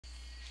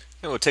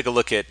And we'll take a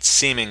look at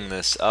seaming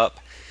this up.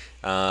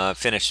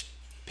 Finished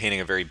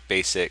painting a very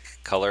basic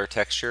color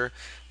texture.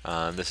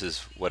 This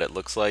is what it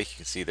looks like. You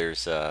can see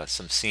there's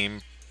some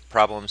seam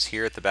problems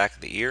here at the back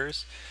of the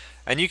ears.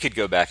 And you could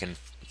go back and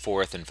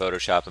forth in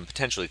Photoshop and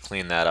potentially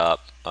clean that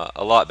up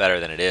a lot better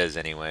than it is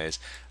anyways.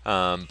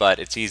 But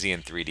it's easy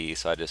in 3D,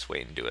 so I just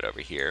wait and do it over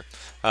here.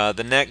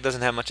 The neck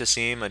doesn't have much of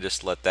seam. I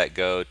just let that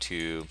go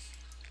to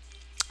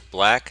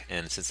black,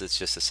 and since it's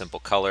just a simple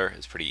color,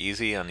 it's pretty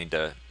easy. I'll need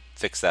to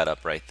fix that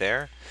up right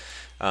there.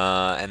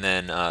 And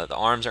then the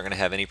arms aren't going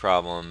to have any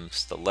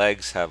problems. The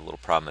legs have a little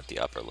problem at the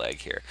upper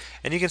leg here.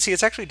 And you can see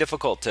it's actually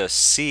difficult to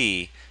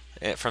see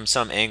from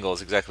some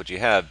angles exactly what you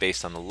have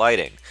based on the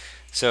lighting.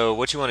 So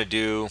what you want to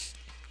do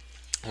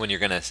when you're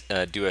going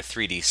to do a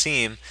 3D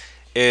seam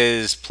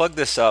is plug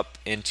this up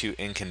into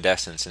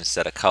incandescence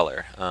instead of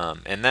color.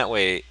 And that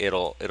way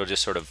it'll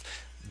just sort of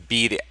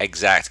be the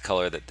exact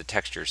color that the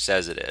texture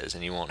says it is,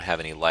 and you won't have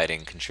any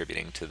lighting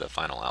contributing to the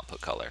final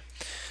output color.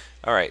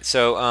 All right,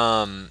 so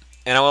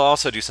and I will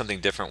also do something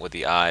different with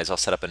the eyes. I'll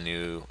set up a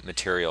new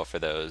material for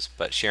those,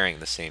 but sharing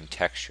the same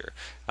texture.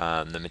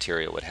 The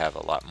material would have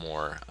a lot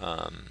more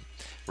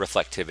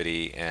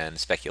reflectivity and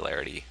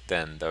specularity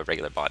than the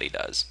regular body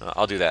does.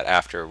 I'll do that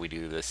after we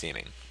do the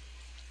seaming.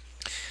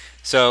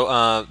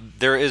 So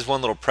there is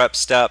one little prep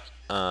step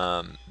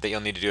that you'll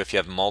need to do if you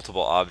have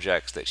multiple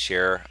objects that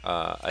share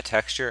a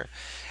texture,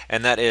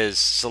 and that is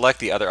select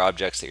the other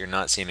objects that you're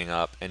not seaming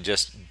up and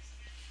just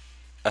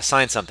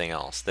assign something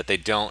else that they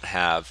don't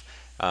have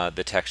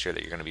the texture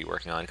that you're going to be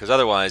working on, because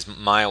otherwise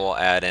Maya will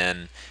add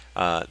in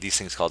these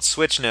things called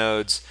switch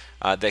nodes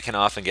that can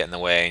often get in the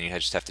way, and you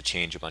just have to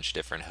change a bunch of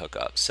different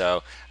hookups.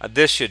 So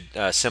this should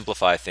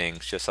simplify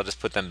things. I'll just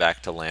put them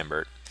back to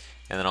Lambert,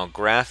 and then I'll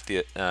graph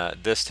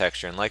this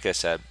texture, and like I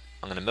said,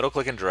 I'm going to middle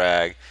click and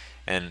drag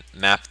and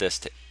map this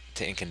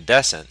to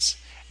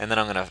incandescence, and then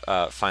I'm going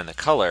to find the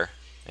color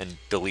and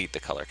delete the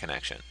color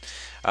connection.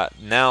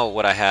 Now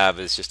what I have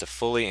is just a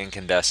fully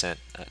incandescent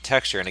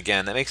texture, and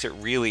again that makes it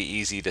really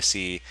easy to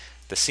see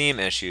the seam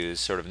issues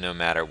sort of no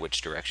matter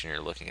which direction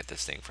you're looking at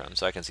this thing from.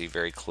 So I can see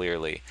very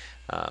clearly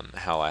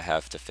how I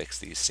have to fix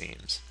these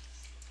seams.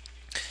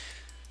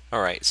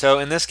 Alright, so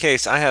in this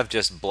case I have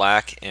just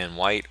black and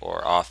white,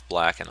 or off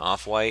black and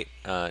off white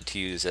to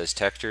use as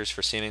textures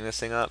for seaming this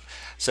thing up.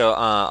 So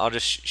I'll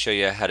just show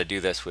you how to do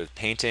this with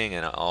painting,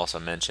 and I'll also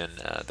mention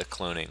the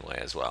cloning way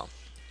as well.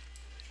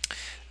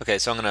 Okay,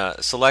 so I'm going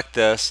to select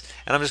this,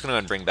 and I'm just going to go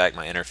and bring back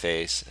my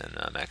interface and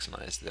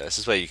maximize this.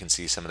 This way you can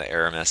see some of the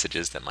error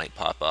messages that might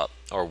pop up,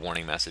 or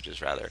warning messages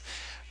rather.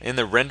 In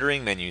the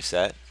rendering menu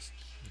set,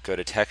 go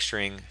to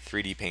texturing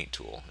 3D paint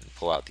tool and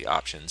pull out the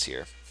options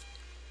here.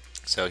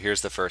 So here's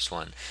the first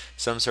one.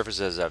 Some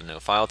surfaces have no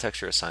file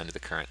texture assigned to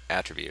the current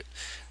attribute.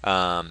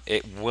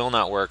 It will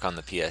not work on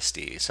the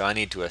PSD, so I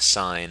need to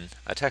assign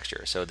a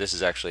texture. So this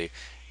is actually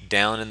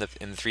down in the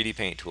 3D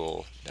Paint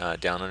tool,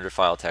 down under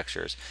File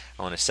Textures.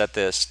 I want to set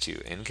this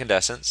to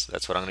incandescence.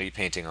 That's what I'm going to be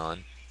painting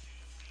on.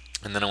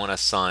 And then I want to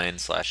assign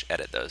 /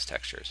 edit those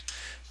textures.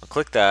 I'll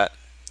click that,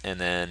 and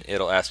then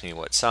it'll ask me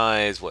what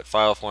size, what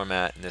file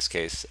format. In this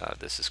case,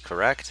 this is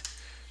correct.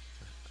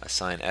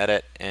 Assign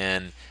edit,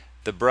 and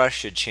the brush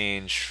should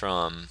change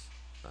from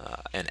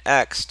an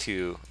X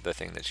to the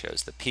thing that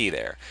shows the P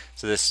there.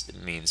 So this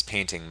means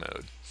painting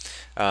mode.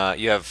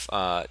 You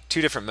have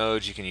two different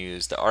modes. You can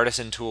use the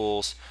artisan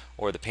tools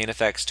or the paint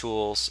effects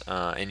tools,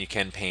 and you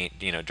can paint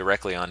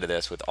directly onto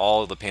this with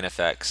all of the paint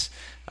effects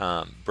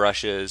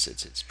brushes.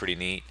 It's pretty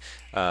neat.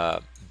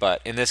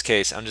 But in this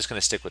case, I'm just going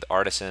to stick with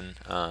artisan,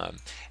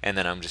 and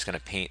then I'm just going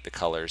to paint the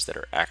colors that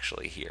are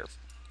actually here.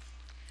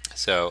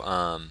 So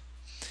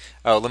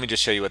oh, let me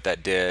just show you what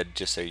that did,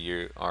 just so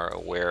you are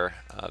aware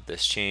of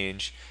this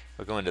change.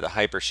 We'll go into the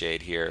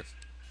hypershade here.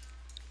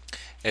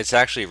 It's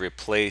actually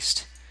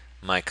replaced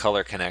my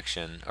color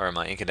connection, or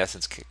my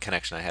incandescence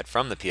connection I had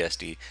from the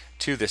PSD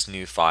to this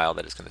new file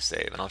that it's going to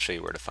save, and I'll show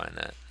you where to find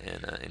that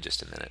in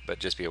just a minute, but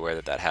just be aware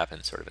that that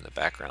happens sort of in the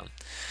background.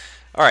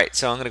 Alright,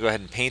 so I'm going to go ahead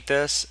and paint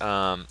this.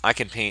 I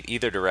can paint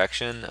either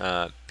direction,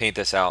 paint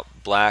this out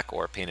black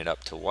or paint it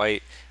up to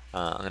white.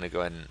 I'm going to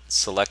go ahead and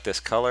select this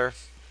color,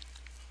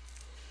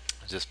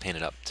 just paint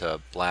it up to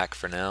black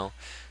for now.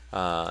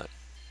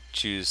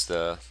 Choose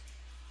the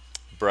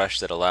brush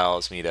that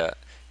allows me to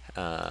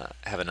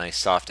have a nice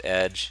soft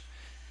edge,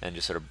 and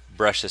just sort of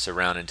brush this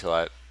around until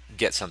I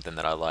get something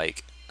that I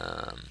like.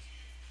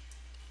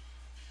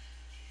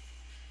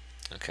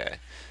 Okay,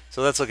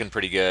 so that's looking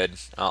pretty good.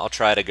 I'll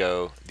try to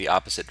go the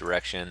opposite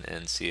direction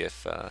and see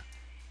if I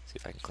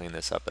can clean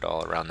this up at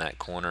all around that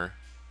corner.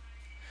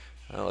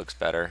 That looks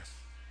better.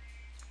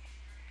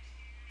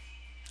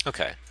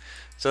 Okay,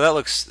 so that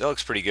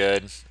looks pretty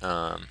good.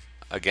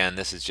 Again,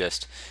 this is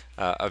just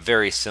a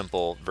very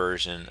simple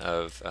version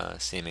of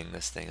seaming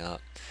this thing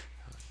up.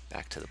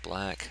 Back to the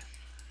black.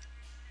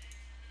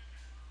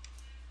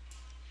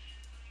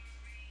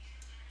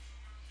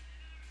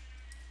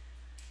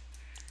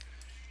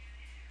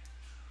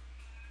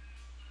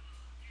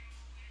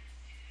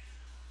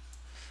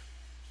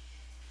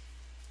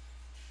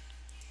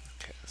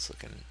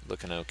 It's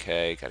looking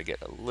okay. Got to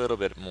get a little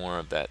bit more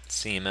of that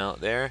seam out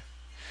there.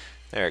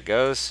 There it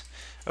goes.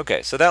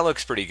 Okay, so that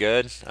looks pretty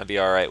good. I'd be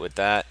all right with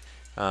that.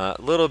 A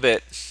little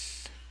bit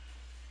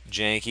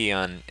janky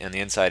on the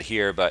inside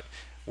here, but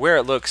where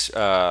it looks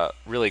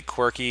really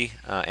quirky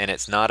and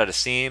it's not at a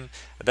seam,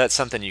 that's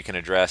something you can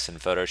address in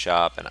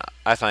Photoshop, and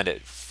I find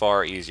it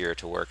far easier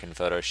to work in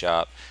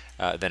Photoshop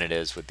than it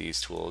is with these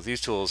tools.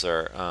 These tools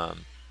are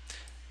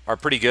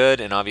pretty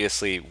good and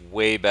obviously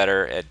way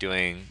better at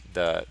doing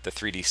the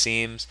 3D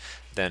seams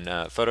than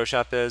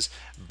Photoshop is,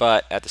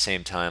 but at the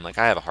same time, like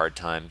I have a hard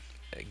time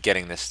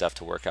getting this stuff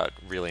to work out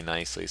really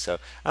nicely, so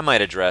I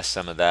might address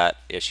some of that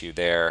issue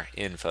there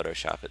in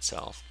Photoshop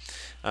itself.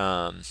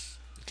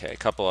 Okay, a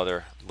couple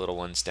other little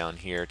ones down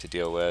here to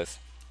deal with.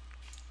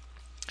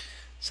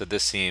 So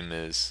this seam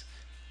looks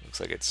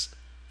like it's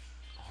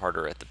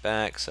harder at the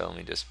back, so let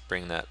me just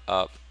bring that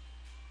up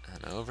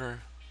and over.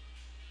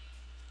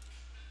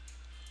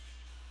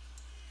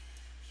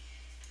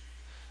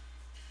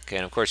 Okay,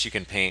 and of course you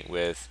can paint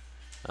with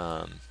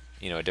a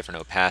different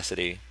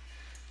opacity.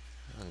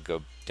 I'll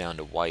go down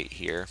to white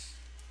here.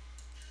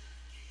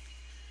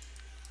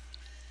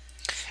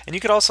 And you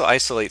could also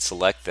isolate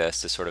select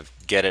this to sort of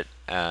get it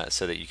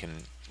so that you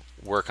can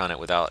work on it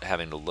without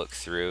having to look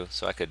through.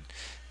 So I could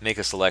make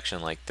a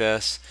selection like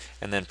this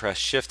and then press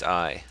Shift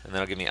I, and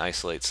that'll give me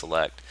isolate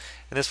select.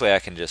 And this way I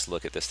can just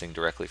look at this thing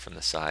directly from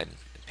the side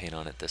and paint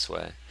on it this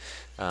way.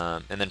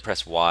 And then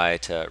press Y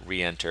to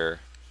re-enter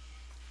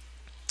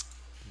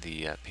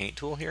the paint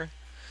tool here.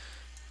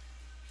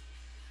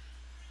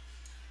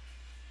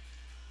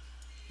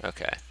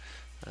 Okay,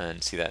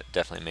 and see, that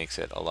definitely makes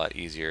it a lot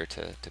easier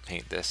to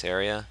paint this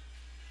area.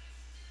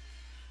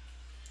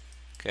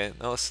 Okay,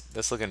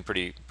 that's looking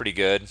pretty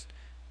good.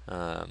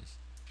 A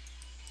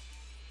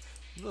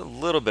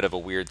little bit of a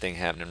weird thing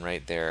happening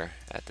right there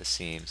at the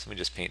seams. Let me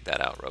just paint that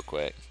out real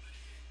quick.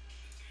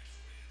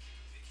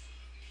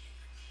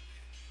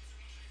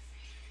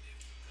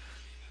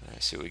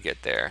 Let's see what we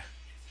get there.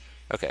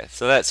 Okay,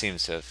 so that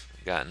seems to have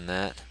gotten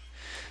that.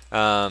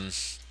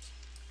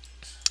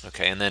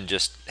 Okay, and then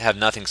just have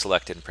nothing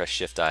selected and press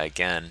Shift I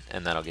again,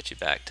 and that'll get you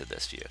back to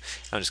this view.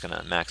 I'm just going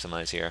to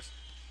maximize here.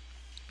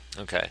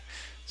 Okay,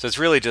 so it's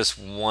really just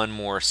one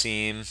more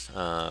seam.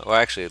 Well,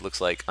 actually, it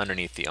looks like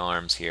underneath the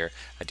arms here,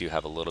 I do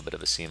have a little bit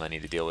of a seam I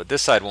need to deal with.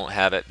 This side won't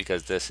have it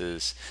because this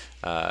is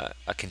a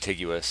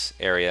contiguous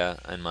area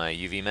in my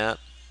UV map.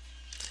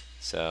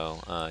 So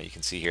you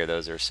can see here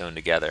those are sewn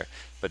together.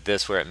 But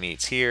this, where it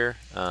meets here,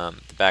 the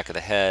back of the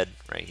head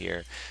right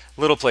here,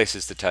 little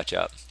places to touch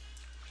up.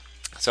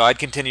 So I'd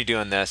continue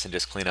doing this and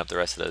just clean up the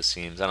rest of those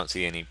seams. I don't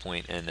see any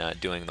point in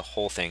doing the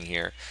whole thing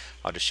here.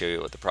 I'll just show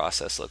you what the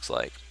process looks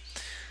like.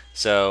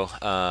 So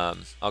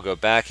I'll go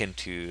back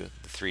into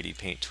the 3D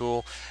Paint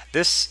tool.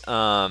 This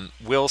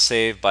will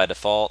save by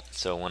default.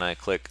 So when I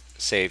click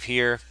Save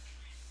here,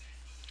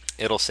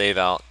 it'll save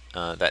out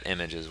that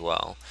image as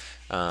well.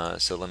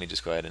 So let me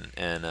just go ahead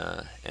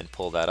and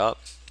pull that up.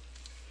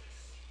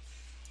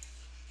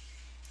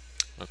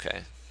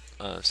 Okay,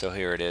 so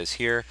here it is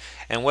here,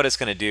 and what it's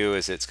going to do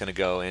is it's going to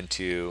go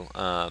into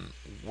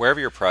wherever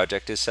your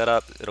project is set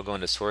up. It'll go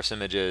into Source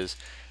Images,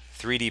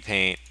 3D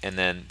Paint, and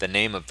then the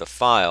name of the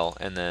file,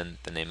 and then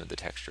the name of the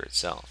texture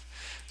itself.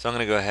 So I'm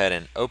going to go ahead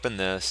and open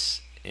this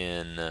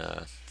in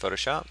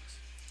Photoshop.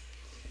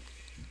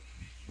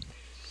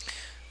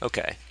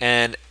 Okay,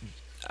 and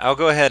I'll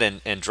go ahead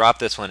and drop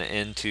this one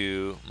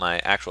into my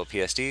actual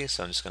PSD.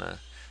 So I'm just going to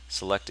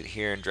select it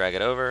here and drag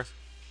it over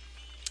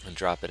and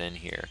drop it in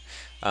here.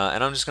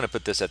 And I'm just going to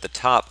put this at the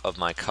top of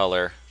my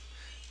color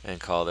and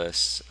call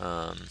this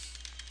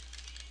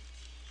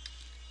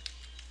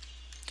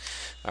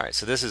alright,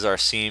 so this is our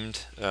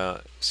seamed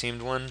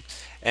one,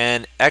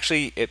 and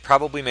actually it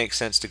probably makes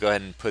sense to go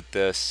ahead and put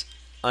this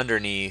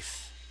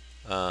underneath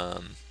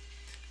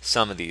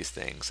some of these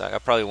things. I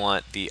probably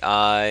want the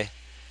eye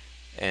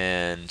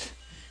and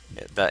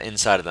the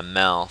inside of the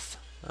mouth.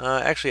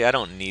 Actually, I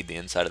don't need the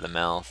inside of the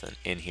mouth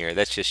in here.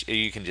 That's just,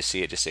 you can just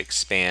see it just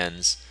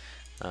expands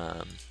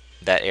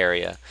that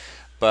area.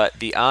 But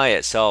the eye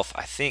itself,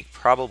 I think,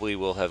 probably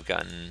will have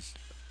gotten,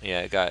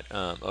 yeah, it got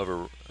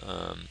overwritten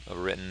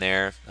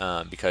there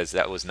because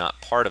that was not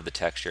part of the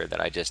texture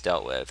that I just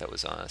dealt with. That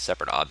was on a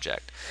separate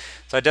object.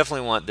 So I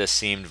definitely want this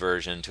seamed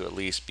version to at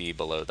least be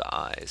below the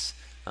eyes.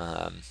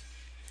 I'll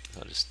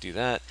just do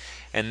that.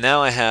 And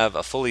now I have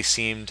a fully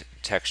seamed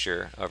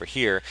texture over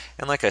here.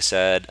 And like I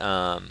said,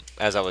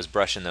 as I was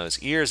brushing those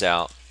ears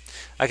out,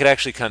 I could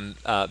actually come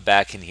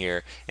back in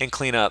here and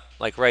clean up,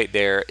 like right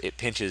there, it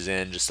pinches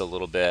in just a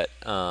little bit.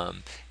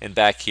 And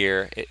back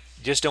here,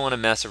 just don't want to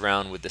mess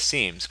around with the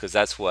seams because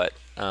that's what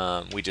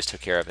we just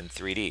took care of in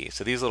 3D.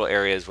 So these little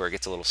areas where it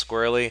gets a little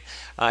squirrely,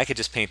 I could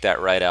just paint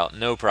that right out,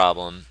 no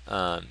problem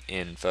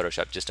in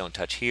Photoshop. Just don't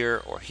touch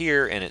here or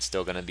here, and it's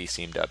still going to be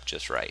seamed up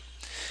just right.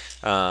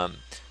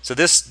 So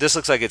this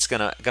looks like it's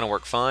gonna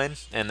work fine,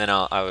 and then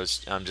I'm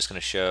just gonna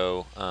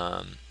show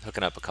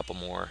hooking up a couple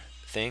more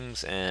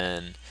things,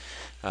 and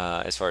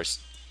as far as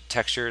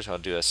textures, I'll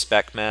do a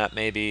spec map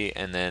maybe,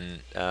 and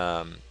then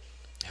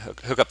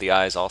hook up the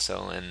eyes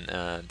also,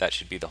 and that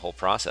should be the whole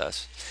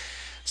process.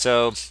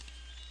 So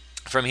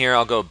from here,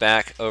 I'll go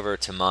back over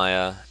to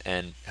Maya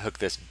and hook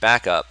this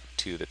back up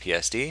to the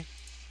PSD.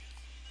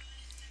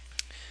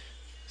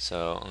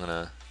 So I'm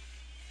going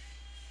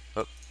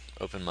to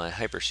open my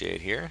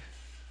Hypershade here.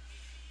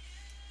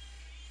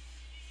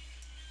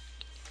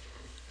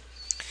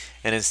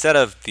 And instead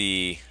of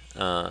the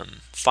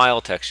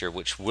file texture,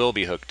 which will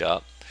be hooked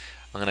up,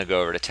 I'm going to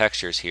go over to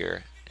textures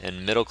here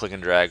and middle click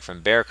and drag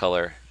from bare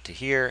color to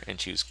here and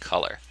choose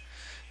color.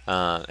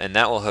 And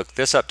that will hook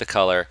this up to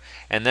color,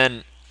 and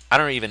then I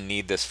don't even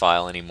need this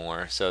file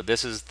anymore. So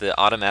this is the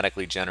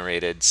automatically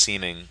generated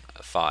seaming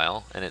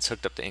file, and it's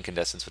hooked up to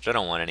incandescence, which I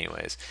don't want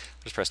anyways.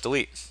 Just press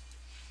delete.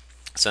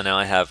 So now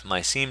I have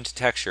my seamed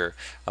texture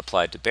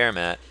applied to bare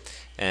matte,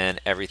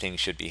 and everything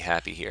should be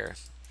happy here.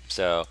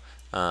 So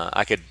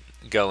I could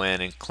go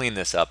in and clean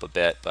this up a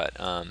bit, but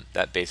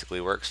that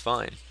basically works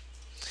fine.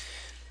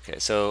 Okay,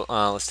 so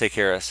let's take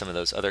care of some of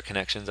those other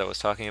connections I was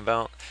talking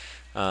about.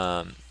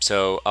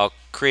 So I'll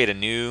create a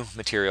new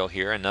material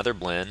here, another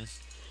blend.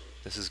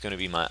 This is going to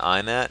be my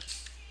eye matte.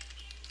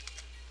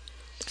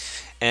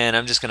 And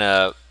I'm just going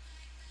to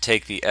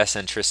take the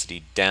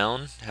eccentricity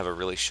down, have a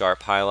really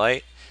sharp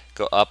highlight,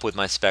 go up with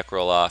my spec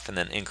roll off, and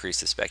then increase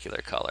the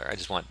specular color. I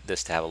just want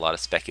this to have a lot of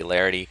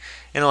specularity,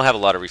 and it'll have a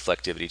lot of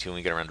reflectivity too. When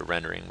we get around to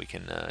rendering, we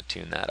can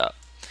tune that up.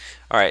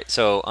 Alright,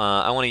 so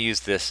I want to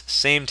use this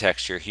same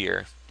texture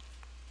here.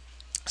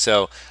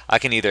 So I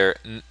can either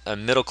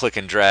middle click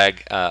and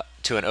drag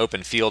to an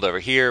open field over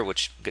here,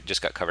 which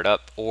just got covered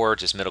up, or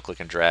just middle click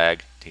and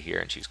drag to here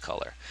and choose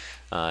color.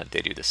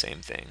 They do the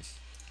same thing.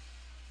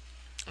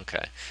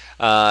 Okay,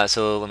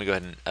 so let me go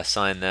ahead and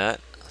assign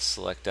that.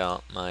 Select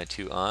out my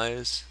two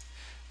eyes,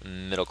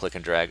 middle click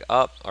and drag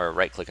up, or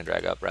right click and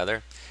drag up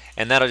rather,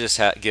 and that'll just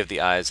give the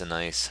eyes a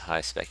nice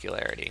high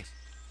specularity.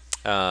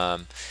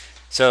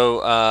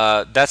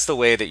 So that's the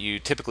way that you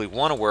typically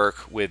want to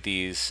work with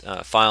these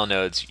file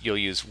nodes. You'll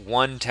use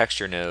one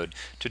texture node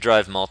to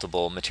drive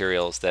multiple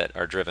materials that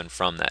are driven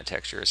from that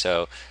texture.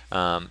 So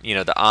you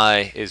know, the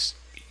eye is,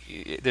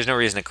 there's no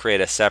reason to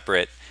create a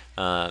separate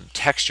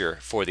texture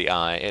for the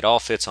eye. It all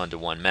fits onto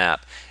one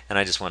map, and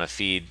I just want to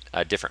feed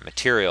a different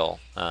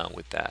material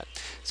with that.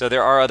 So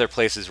there are other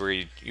places where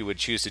you would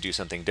choose to do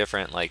something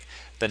different, like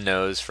the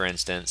nose, for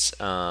instance.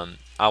 I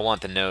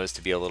want the nose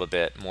to be a little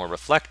bit more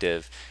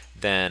reflective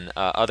than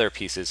other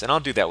pieces, and I'll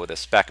do that with a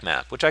spec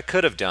map, which I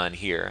could have done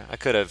here. I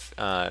could have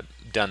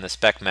done the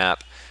spec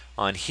map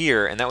on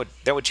here, and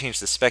that would change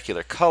the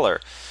specular color.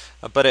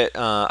 But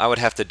I would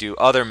have to do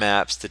other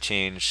maps to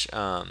change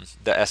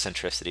the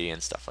eccentricity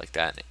and stuff like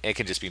that. It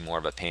can just be more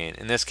of a pain.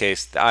 In this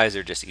case, the eyes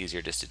are just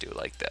easier just to do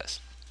like this.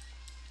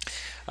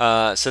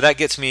 So that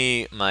gets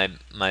me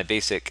my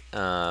basic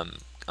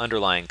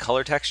underlying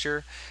color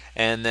texture.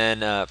 And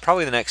then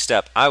probably the next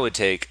step I would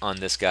take on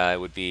this guy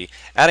would be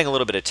adding a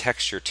little bit of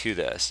texture to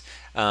this.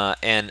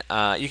 And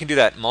you can do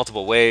that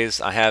multiple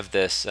ways. I have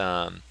this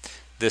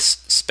this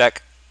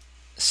spec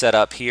set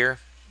up here,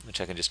 which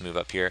I can just move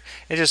up here.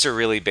 It's just a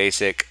really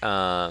basic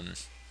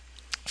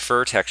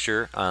fur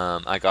texture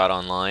I got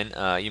online.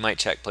 You might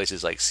check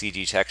places like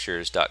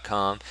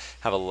cgtextures.com,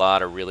 have a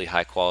lot of really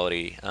high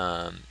quality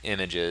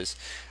images.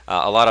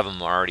 A lot of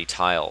them are already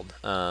tiled.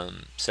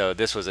 So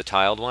this was a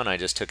tiled one. I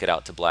just took it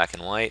out to black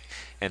and white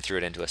and threw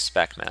it into a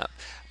spec map.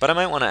 But I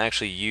might want to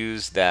actually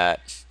use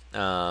that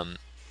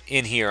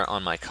in here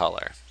on my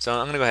color. So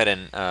I'm going to go ahead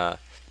and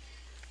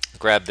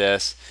grab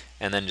this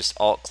and then just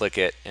alt click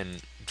it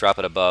and drop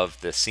it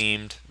above the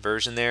seamed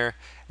version there,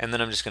 and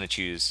then I'm just going to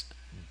choose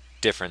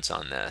difference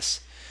on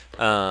this,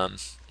 and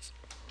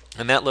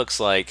that looks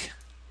like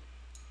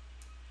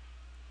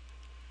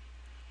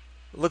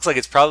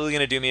it's probably going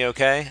to do me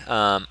okay.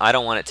 I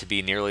don't want it to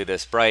be nearly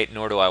this bright,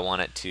 nor do I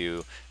want it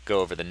to go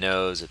over the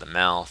nose or the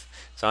mouth,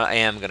 so I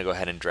am going to go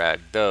ahead and drag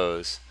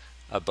those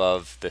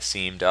above the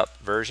seamed up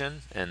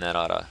version, and that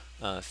ought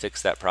to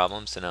fix that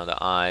problem. So now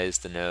the eyes,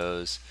 the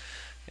nose,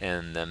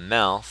 and the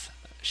mouth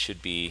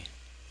should be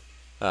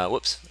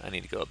whoops, I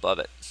need to go above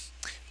it.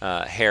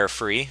 Hair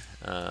free.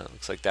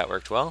 Looks like that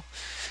worked well.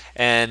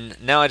 And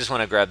now I just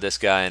want to grab this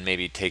guy and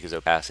maybe take his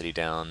opacity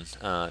down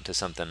to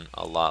something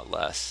a lot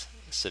less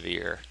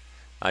severe.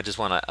 I just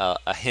want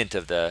a hint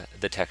of the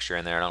texture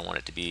in there. I don't want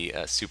it to be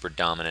a super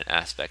dominant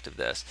aspect of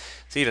this.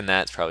 So even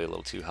that's probably a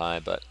little too high,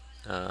 but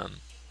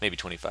maybe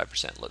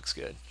 25% looks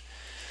good.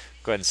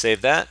 Go ahead and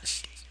save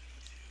that.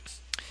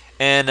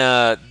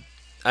 And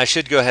I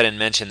should go ahead and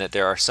mention that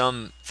there are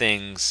some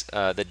things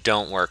that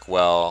don't work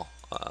well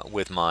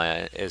with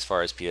Maya as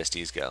far as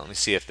PSDs go. Let me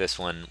see if this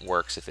one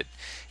works. If it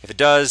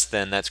does,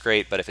 then that's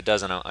great. But if it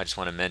doesn't, I just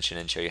want to mention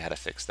and show you how to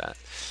fix that.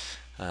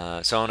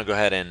 So I want to go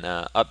ahead and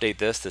update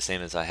this the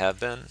same as I have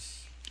been.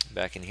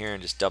 Back in here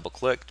and just double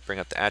click to bring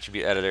up the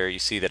attribute editor. You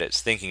see that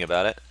it's thinking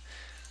about it.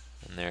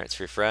 And there it's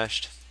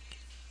refreshed.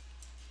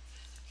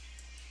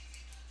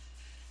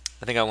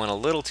 I think I went a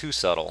little too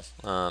subtle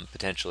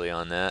potentially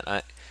on that.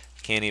 I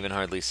can't even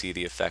hardly see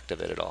the effect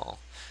of it at all.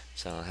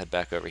 So I'll head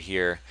back over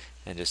here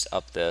and just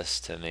up this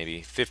to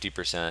maybe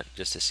 50%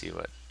 just to see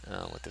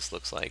what this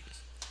looks like.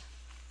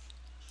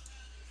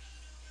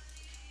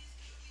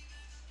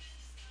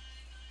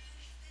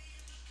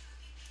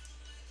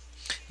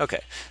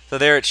 Okay, so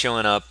there it's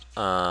showing up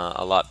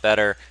a lot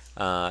better.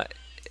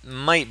 It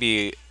might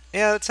be,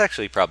 yeah, it's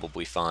actually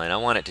probably fine. I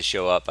want it to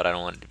show up, but I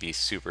don't want it to be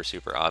super,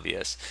 super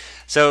obvious.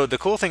 So the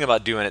cool thing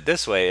about doing it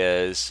this way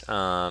is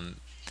I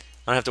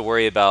don't have to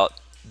worry about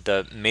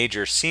the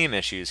major seam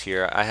issues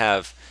here. I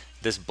have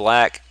this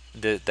black,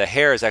 the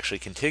hair is actually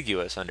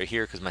contiguous under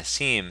here because my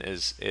seam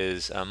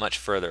is much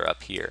further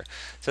up here.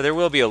 So there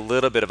will be a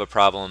little bit of a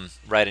problem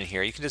right in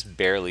here. You can just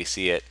barely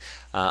see it.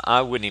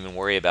 I wouldn't even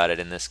worry about it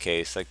in this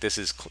case. Like this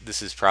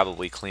is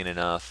probably clean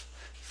enough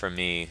for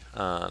me.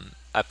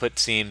 I put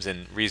seams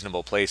in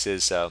reasonable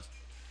places, so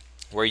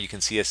where you can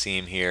see a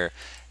seam here,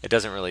 it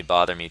doesn't really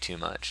bother me too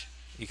much.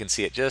 You can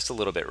see it just a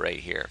little bit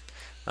right here.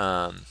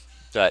 Um,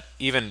 but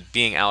even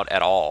being out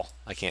at all,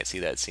 I can't see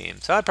that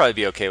seam. So I'd probably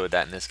be okay with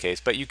that in this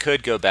case. But you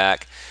could go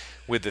back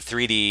with the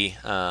 3D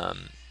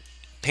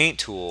paint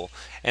tool,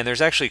 and there's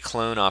actually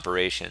clone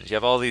operations. You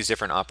have all these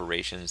different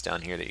operations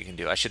down here that you can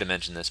do. I should have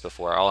mentioned this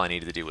before. All I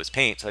needed to do was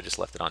paint, so I just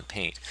left it on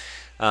paint.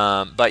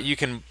 But you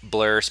can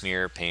blur,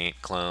 smear,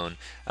 paint, clone.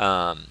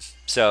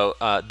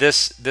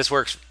 This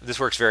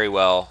works very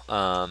well.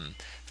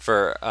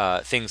 For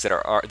things that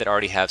that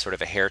already have sort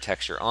of a hair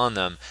texture on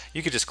them,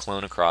 you could just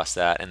clone across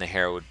that, and the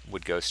hair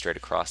would go straight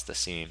across the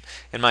seam.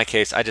 In my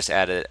case, I just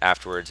added it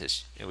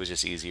afterwards. It was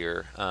just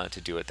easier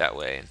to do it that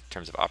way in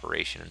terms of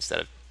operation instead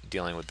of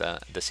dealing with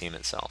the seam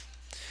itself.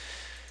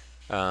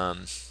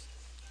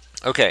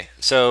 Okay,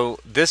 so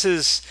this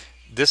is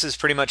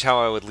pretty much how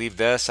I would leave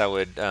this. I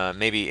would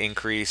maybe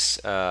increase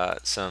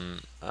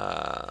some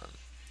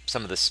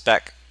of the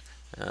spec.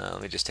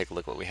 Let me just take a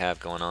look what we have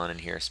going on in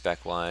here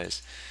spec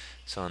wise.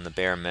 So on the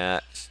bare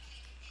mat,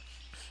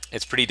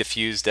 it's pretty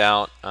diffused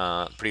out,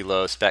 pretty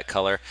low spec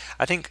color.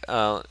 I think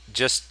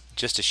just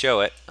to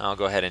show it, I'll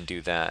go ahead and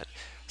do that.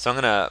 So I'm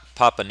going to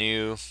pop a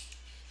new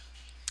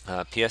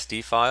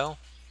PSD file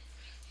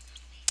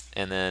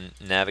and then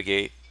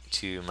navigate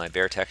to my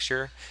bare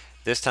texture.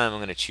 This time I'm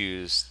going to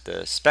choose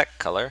the spec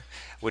color,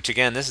 which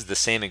again, this is the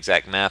same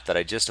exact map that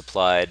I just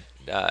applied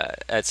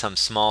at some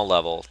small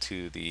level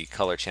to the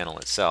color channel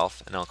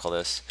itself, and I'll call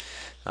this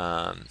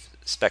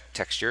spec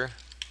texture.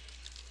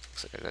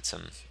 Looks like I got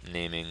some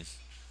naming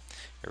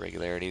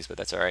irregularities, but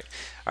that's alright.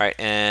 Alright,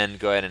 and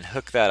go ahead and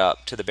hook that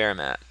up to the bare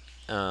mat.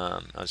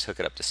 I'll just hook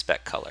it up to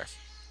spec color.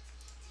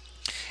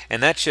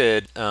 And that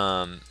should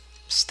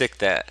stick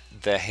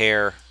the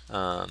hair,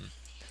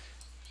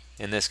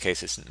 in this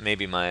case it's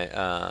maybe my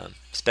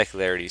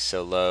specularity is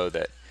so low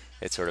that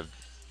it's sort of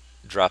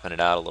dropping it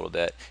out a little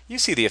bit. You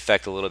see the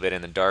effect a little bit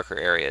in the darker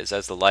areas.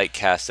 As the light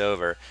casts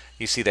over,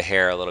 you see the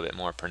hair a little bit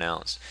more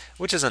pronounced,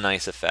 which is a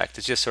nice effect.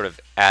 It's just sort of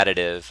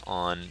additive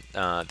on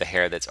the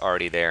hair that's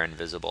already there and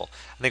visible.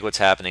 I think what's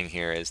happening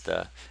here is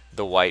the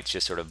white's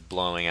just sort of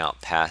blowing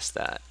out past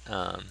that.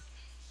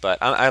 But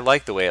I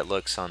like the way it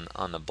looks on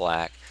the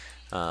black.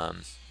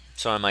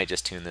 So I might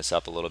just tune this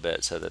up a little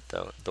bit so that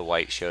the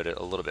white showed it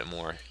a little bit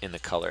more in the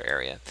color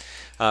area.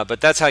 But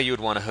that's how you would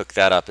want to hook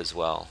that up as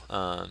well. Go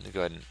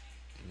ahead and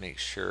make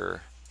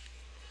sure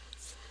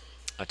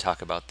I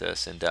talk about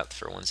this in depth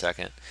for 1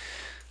 second.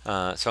 So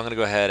I'm going to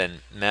go ahead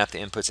and map the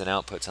inputs and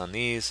outputs on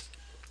these.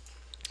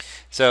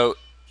 So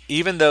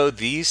even though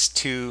these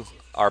two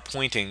are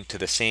pointing to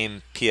the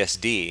same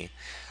PSD,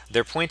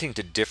 they're pointing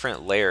to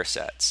different layer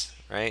sets,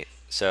 right?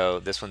 So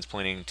this one's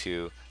pointing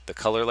to the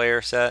color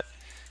layer set,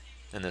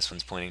 and this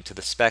one's pointing to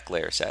the spec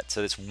layer set.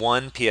 So it's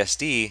one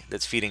PSD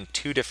that's feeding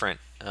two different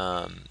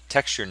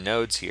texture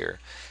nodes here,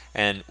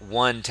 and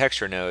one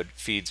texture node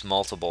feeds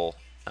multiple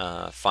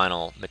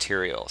final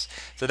materials.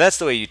 So that's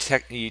the way you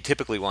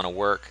typically want to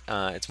work.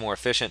 It's more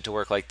efficient to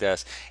work like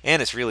this,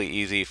 and it's really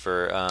easy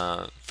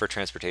for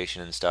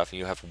transportation and stuff.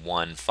 You have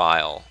one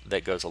file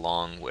that goes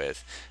along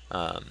with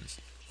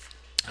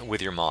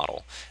your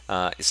model.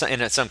 And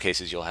in some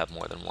cases you'll have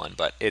more than one,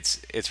 but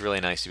it's really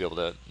nice to be able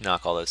to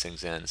knock all those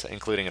things in. So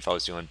including if I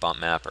was doing bump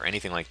map or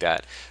anything like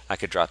that, I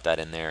could drop that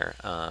in there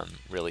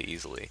really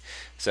easily.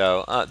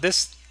 So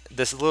this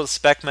little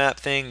spec map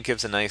thing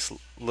gives a nice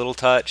little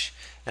touch,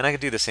 and I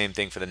could do the same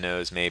thing for the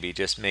nose. Maybe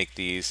just make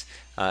these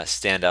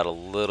stand out a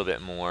little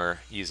bit more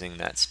using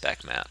that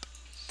spec map.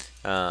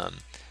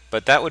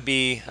 But that would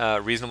be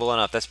reasonable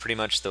enough. That's pretty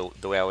much the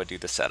way I would do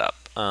the setup.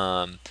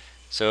 All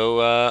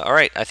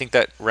right, I think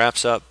that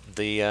wraps up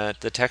the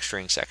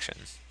texturing section.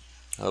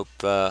 Hope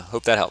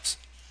that helps.